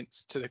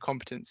experience to the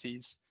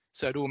competencies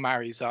so it all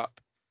marries up,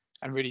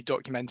 and really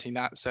documenting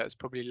that, so it's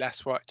probably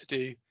less work to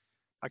do,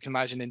 I can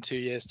imagine, in 2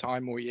 years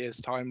time or a year's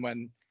time,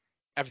 when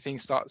everything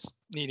starts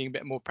needing a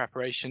bit more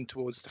preparation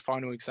towards the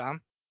final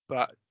exam.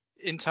 But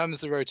in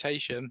terms of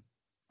rotation,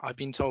 I've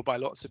been told by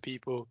lots of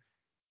people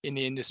in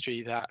the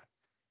industry that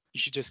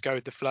you should just go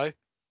with the flow.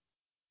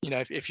 You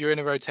know, if you're in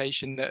a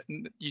rotation that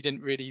you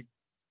didn't really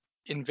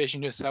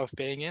envision yourself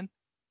being in,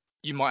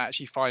 you might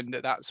actually find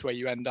that that's where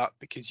you end up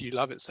because you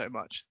love it so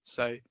much.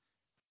 So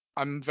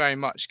I'm very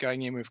much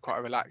going in with quite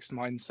a relaxed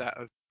mindset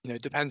of,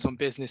 depends on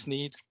business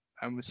need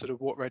and with sort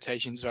of what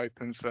rotations are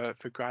open for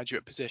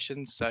graduate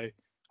positions. So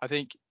I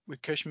think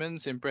with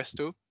Cushman's in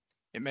Bristol,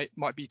 it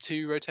might be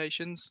 2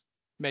 rotations,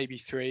 maybe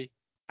 3,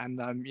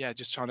 and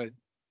just trying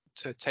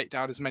to take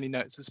down as many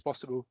notes as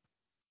possible.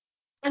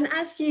 And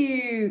as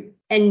you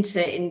enter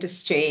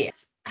industry,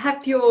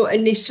 have your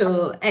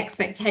initial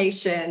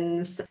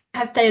expectations,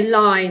 have they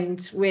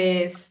aligned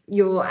with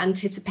your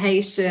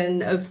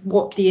anticipation of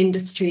what the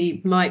industry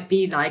might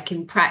be like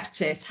in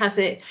practice? Has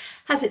it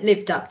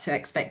lived up to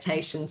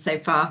expectations so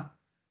far?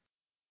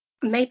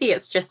 Maybe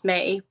it's just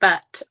me,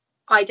 but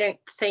I don't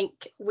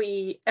think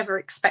we ever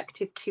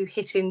expected to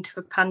hit into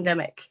a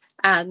pandemic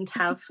and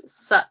have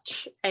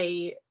such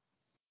a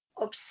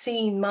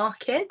obscene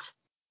market.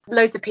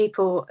 Loads of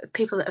people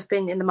that have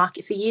been in the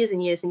market for years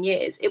and years and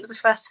years, it was a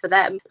first for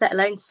them, let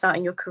alone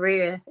starting your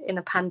career in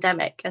a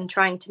pandemic and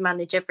trying to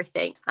manage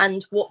everything.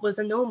 And what was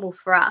a normal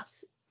for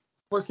us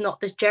was not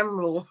the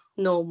general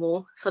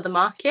normal for the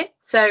market.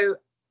 So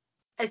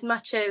as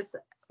much as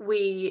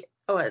we,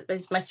 or at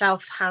least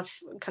myself, have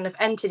kind of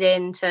entered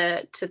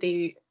into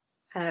the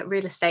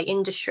real estate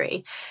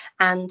industry,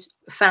 and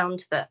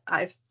found that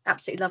I've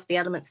absolutely loved the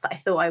elements that I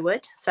thought I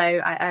would. So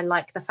I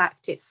like the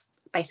fact it's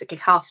basically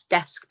half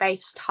desk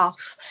based,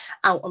 half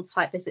out on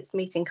site visits,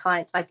 meeting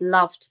clients. I've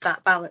loved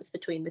that balance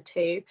between the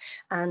two,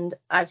 and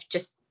I've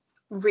just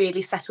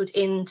really settled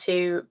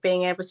into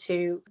being able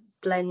to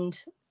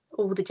blend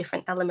all the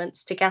different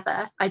elements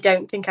together. I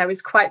don't think I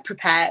was quite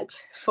prepared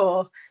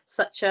for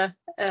such a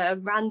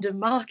random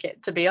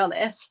market, to be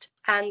honest,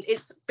 and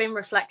it's been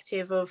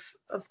reflective of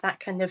that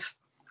kind of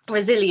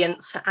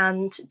resilience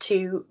and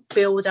to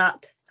build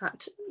up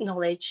that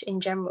knowledge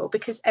in general,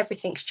 because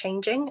everything's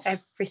changing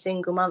every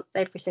single month,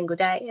 every single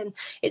day, and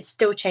it's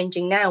still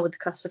changing now with the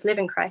cost of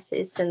living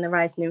crisis and the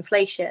rise in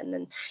inflation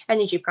and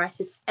energy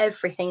prices.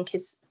 Everything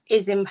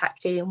is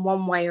impacted in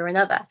one way or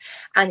another,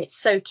 and it's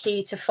so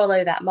key to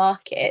follow that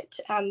market.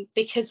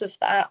 Because of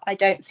that, I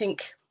don't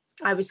think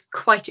I was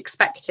quite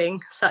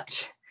expecting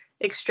such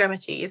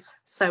extremities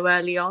so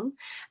early on,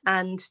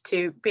 and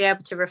to be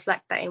able to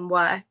reflect that in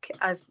work,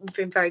 I've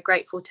been very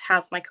grateful to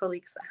have my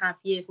colleagues that have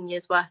years and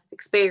years worth of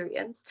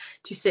experience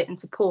to sit and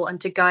support and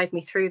to guide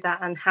me through that,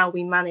 and how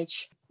we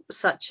manage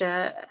such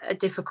a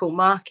difficult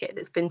market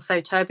that's been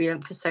so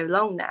turbulent for so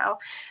long now,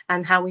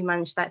 and how we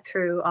manage that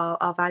through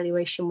our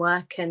valuation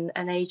work and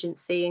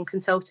agency and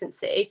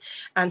consultancy,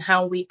 and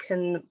how we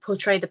can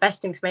portray the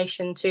best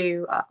information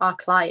to our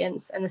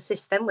clients and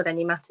assist them with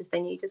any matters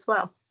they need as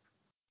well.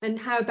 And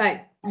how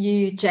about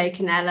you, Jake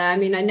and Ella? I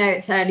mean, I know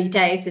it's early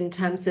days in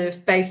terms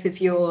of both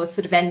of your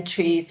sort of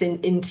entries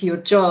into your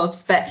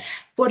jobs, but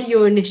what are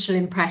your initial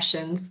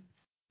impressions?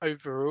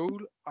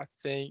 Overall, I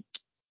think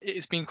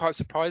it's been quite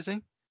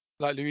surprising.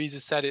 Like Louisa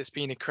said, it's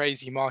been a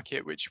crazy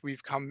market, which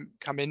we've come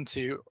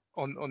into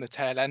on the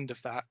tail end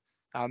of that.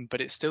 But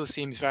it still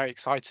seems very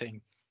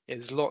exciting.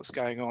 There's lots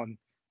going on,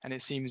 and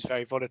it seems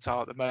very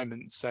volatile at the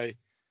moment. So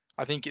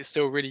I think it's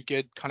still a really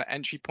good kind of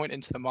entry point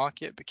into the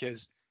market,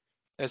 because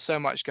there's so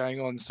much going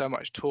on, so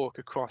much talk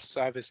across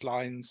service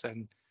lines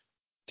and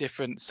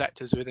different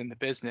sectors within the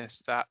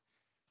business, that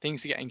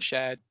things are getting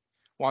shared.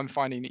 Well, I'm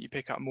finding that you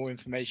pick up more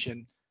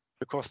information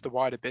across the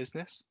wider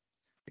business,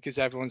 because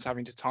everyone's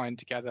having to tie in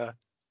together,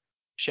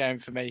 share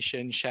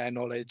information, share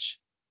knowledge,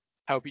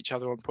 help each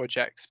other on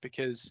projects,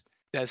 because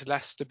there's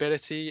less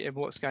stability in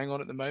what's going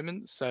on at the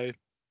moment. So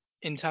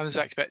in terms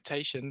of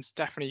expectations,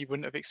 definitely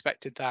wouldn't have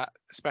expected that,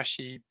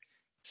 especially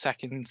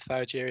second,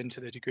 third year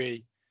into the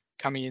degree,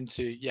 coming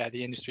into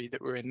the industry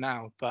that we're in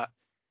now. But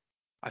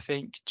I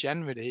think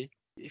generally,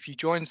 if you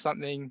join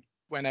something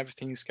when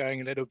everything's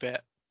going a little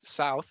bit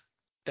south,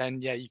 then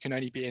you can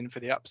only be in for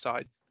the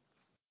upside.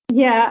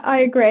 Yeah, I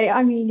agree.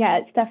 I mean,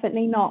 it's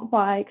definitely not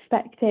what I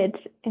expected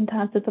in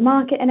terms of the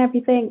market and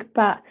everything,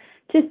 but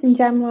just in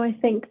general, I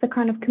think the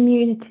kind of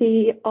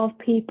community of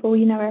people,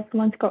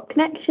 everyone's got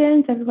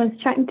connections, everyone's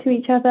chatting to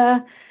each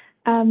other.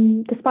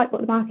 Despite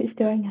what the market's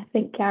doing, I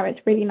think,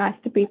 it's really nice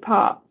to be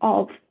part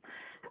of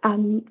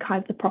kind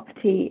of the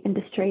property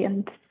industry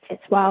and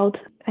its world,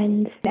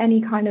 and any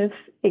kind of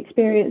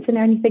experience and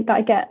anything that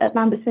I get at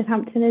Lambert Smith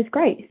Hampton is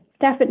great.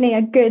 Definitely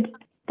a good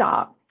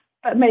start,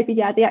 but maybe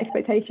the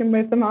expectation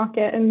with the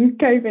market and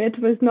COVID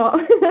was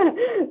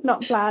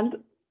not planned.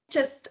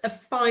 Just a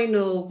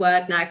final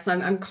word now, because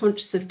I'm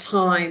conscious of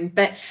time,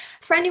 but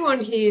for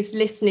anyone who's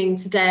listening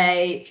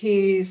today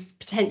who's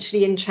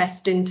potentially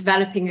interested in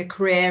developing a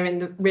career in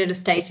the real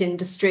estate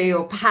industry,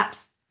 or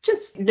perhaps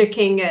just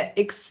looking at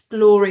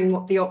exploring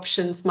what the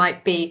options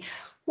might be,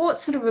 what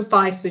sort of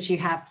advice would you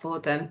have for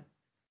them?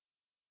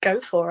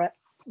 Go for it.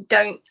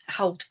 Don't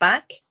hold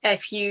back.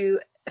 If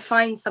you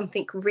find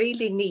something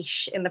really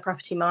niche in the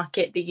property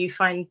market that you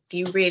find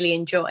you really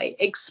enjoy,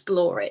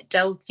 explore it,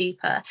 delve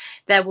deeper.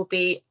 There will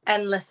be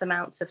endless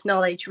amounts of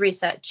knowledge,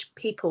 research,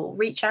 people.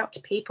 Reach out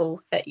to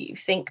people that you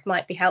think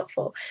might be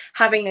helpful.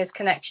 Having those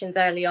connections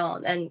early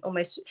on and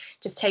almost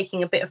just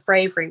taking a bit of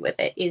bravery with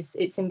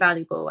it's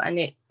invaluable, and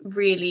it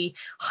really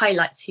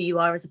highlights who you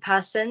are as a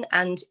person.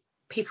 And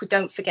people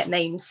don't forget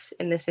names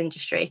in this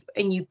industry,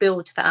 and you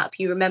build that up.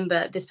 You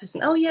remember this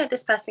person,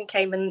 this person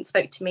came and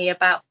spoke to me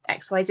about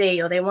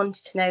XYZ, or they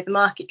wanted to know the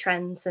market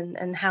trends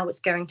and how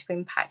it's going to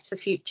impact the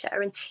future.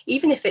 And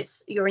even if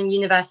you're in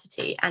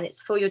university and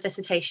it's for your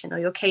dissertation or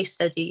your case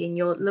study and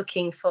you're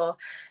looking for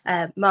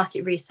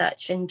market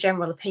research and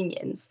general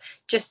opinions,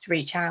 just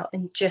reach out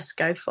and just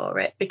go for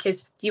it,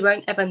 because you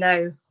won't ever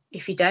know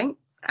if you don't.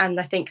 And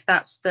I think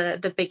that's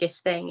the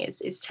biggest thing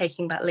is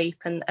taking that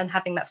leap and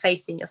having that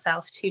faith in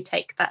yourself to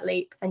take that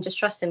leap, and just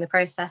trust in the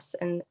process,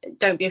 and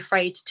don't be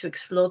afraid to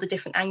explore the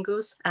different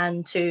angles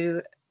and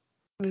to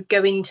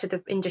go into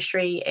the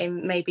industry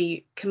in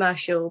maybe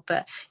commercial,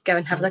 but go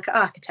and have a look at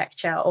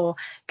architecture, or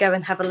go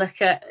and have a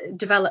look at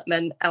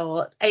development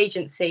or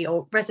agency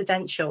or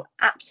residential.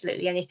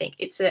 Absolutely anything.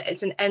 It's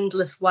an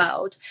endless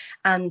world,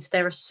 and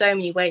there are so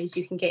many ways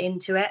you can get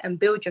into it and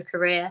build your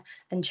career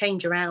and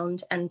change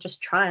around and just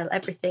trial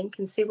everything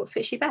and see what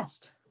fits you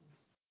best.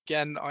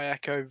 Again, I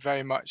echo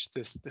very much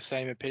the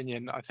same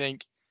opinion. I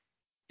think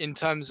in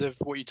terms of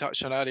what you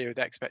touched on earlier with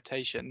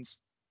expectations,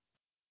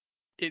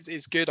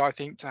 it's good, I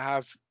think, to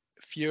have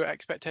fewer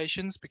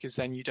expectations, because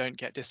then you don't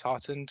get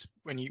disheartened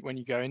when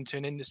you go into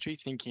an industry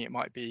thinking it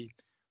might be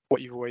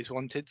what you've always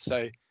wanted.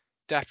 So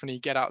definitely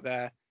get out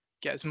there,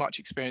 get as much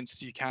experience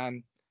as you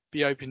can,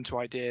 be open to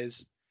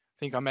ideas. I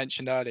think I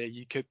mentioned earlier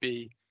you could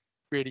be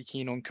really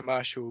keen on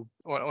commercial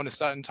or on a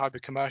certain type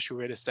of commercial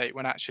real estate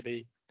when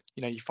actually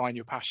you find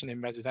your passion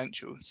in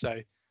residential. So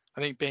I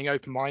think being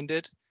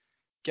open-minded,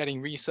 getting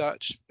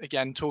research,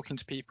 again, talking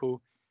to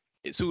people,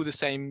 it's all the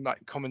same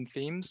like common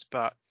themes,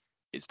 but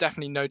it's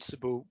definitely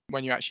noticeable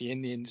when you're actually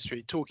in the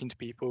industry, talking to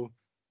people,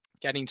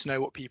 getting to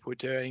know what people are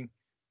doing.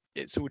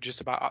 It's all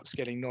just about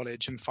upskilling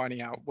knowledge and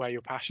finding out where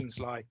your passions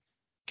lie.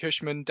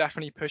 Cushman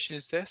definitely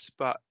pushes this,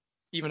 but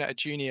even at a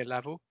junior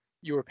level,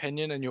 your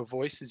opinion and your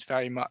voice is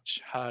very much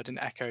heard and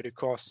echoed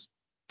across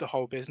the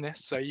whole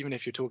business. So even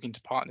if you're talking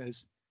to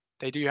partners,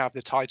 they do have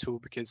the title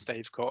because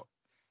they've got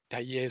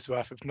their years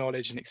worth of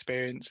knowledge and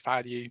experience,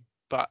 value,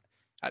 but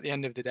at the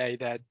end of the day,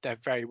 they're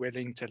very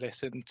willing to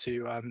listen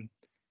to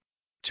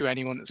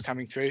anyone that's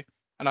coming through.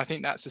 And I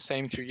think that's the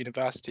same through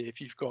university. If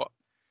you've got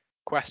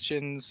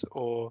questions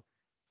or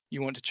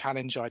you want to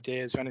challenge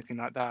ideas or anything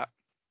like that,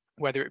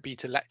 whether it be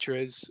to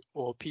lecturers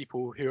or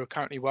people who are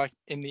currently working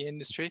in the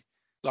industry,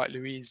 like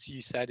Louise,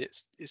 you said,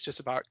 it's just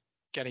about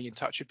getting in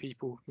touch with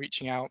people,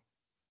 reaching out.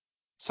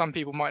 Some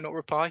people might not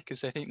reply because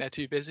they think they're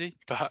too busy,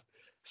 but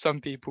some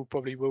people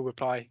probably will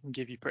reply and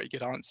give you pretty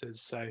good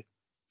answers. So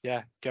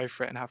yeah, go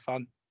for it and have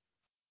fun.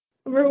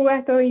 We're all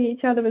echoing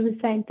each other with the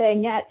same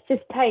thing. Yeah, it's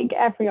just take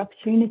every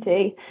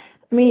opportunity.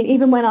 I mean,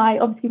 even when I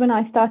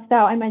started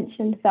out, I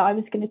mentioned that I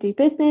was going to do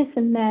business,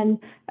 and then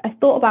I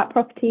thought about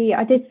property.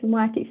 I did some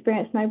work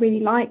experience and I really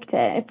liked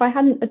it. If I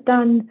hadn't have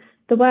done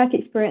the work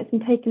experience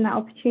and taken that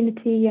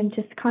opportunity and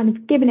just kind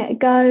of given it a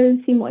go,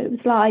 seen what it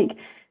was like,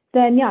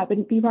 then yeah, I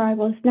wouldn't be where I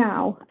was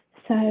now.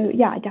 So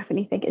yeah, I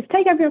definitely think it's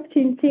take every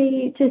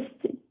opportunity,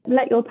 just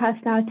let your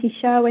personality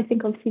show. I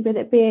think obviously with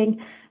it being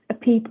a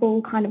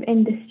people kind of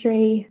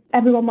industry,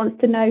 everyone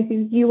wants to know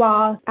who you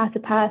are as a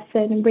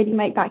person and really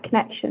make that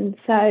connection.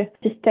 So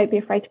just don't be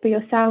afraid to be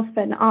yourself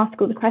and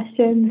ask all the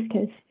questions,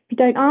 because if you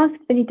don't ask,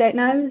 then you don't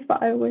know, is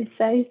what I always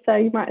say. So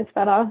you might as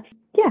well ask.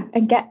 Yeah,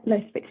 and get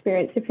loads of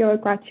experience. If you're a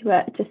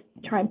graduate, just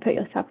try and put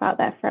yourself out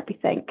there for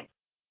everything.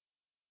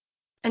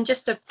 And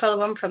just to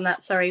follow on from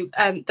that,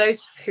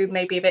 those who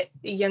may be a bit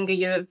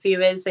younger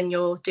viewers and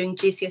you're doing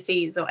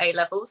GCSEs or A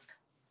levels,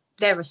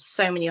 there are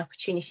so many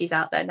opportunities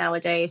out there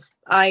nowadays.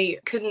 I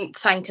couldn't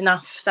thank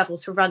enough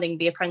Savills for running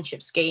the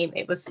apprenticeship scheme.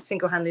 It was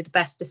single-handedly the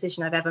best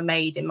decision I've ever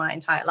made in my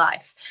entire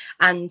life.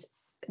 And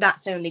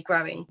that's only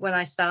growing. When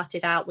I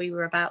started out, we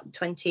were about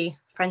 20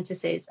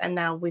 apprentices, and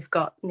now we've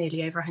got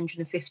nearly over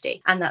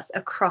 150. And that's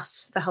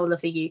across the whole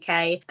of the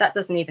UK. That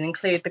doesn't even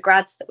include the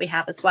grads that we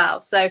have as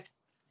well. So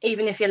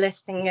even if you're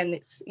listening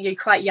and you're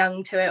quite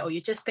young to it, or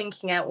you're just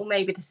thinking out, well,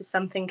 maybe this is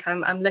something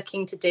I'm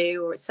looking to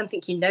do, or it's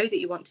something you know that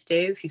you want to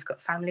do, if you've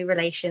got family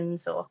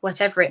relations or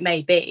whatever it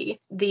may be,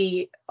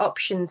 the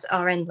options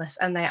are endless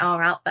and they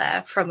are out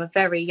there from a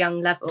very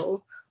young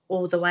level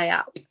all the way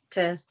up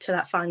to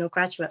that final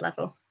graduate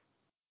level.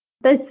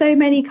 There's so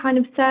many kind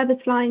of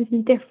service lines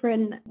and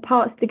different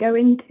parts to go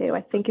into.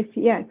 I think if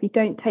you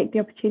don't take the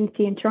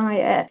opportunity and try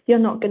it, you're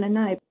not going to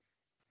know.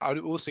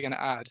 I'm also going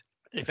to add,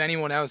 if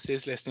anyone else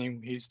is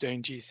listening who's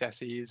doing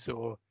GCSEs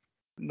or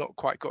not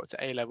quite got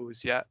to A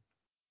levels yet,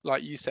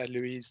 like you said,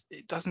 Louise,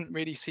 it doesn't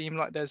really seem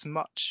like there's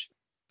much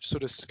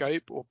sort of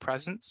scope or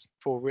presence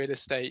for real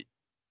estate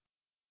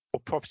or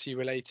property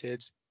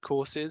related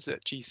courses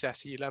at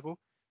GCSE level.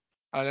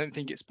 I don't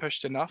think it's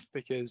pushed enough,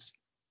 because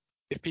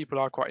if people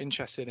are quite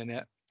interested in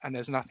it and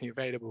there's nothing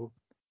available,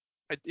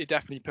 it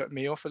definitely put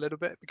me off a little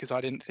bit, because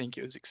I didn't think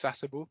it was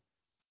accessible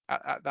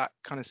at that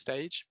kind of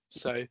stage.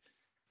 So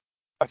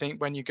I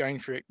think when you're going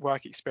through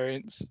work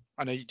experience,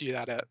 I know you do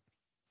that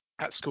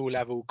at school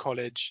level,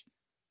 college,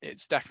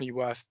 it's definitely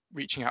worth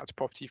reaching out to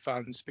property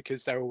firms,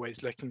 because they're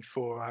always looking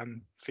for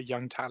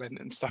young talent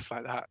and stuff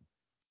like that.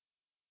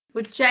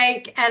 Well,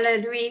 Jake,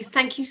 Ella, Louise,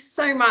 thank you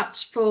so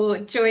much for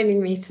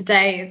joining me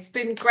today. It's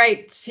been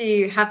great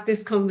to have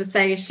this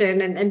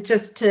conversation and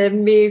just to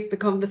move the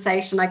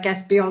conversation, I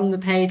guess, beyond the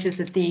pages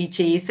of the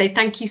EG. So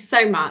thank you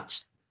so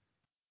much.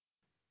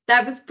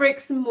 That was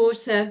Bricks and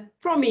Mortar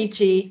from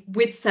EG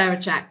with Sarah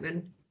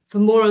Jackman. For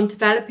more on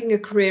developing a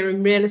career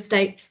in real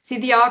estate, see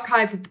the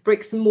archive of the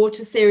Bricks and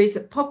Mortar series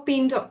at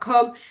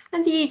podbean.com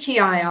and the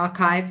EGI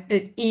archive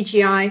at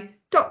egi.co.uk.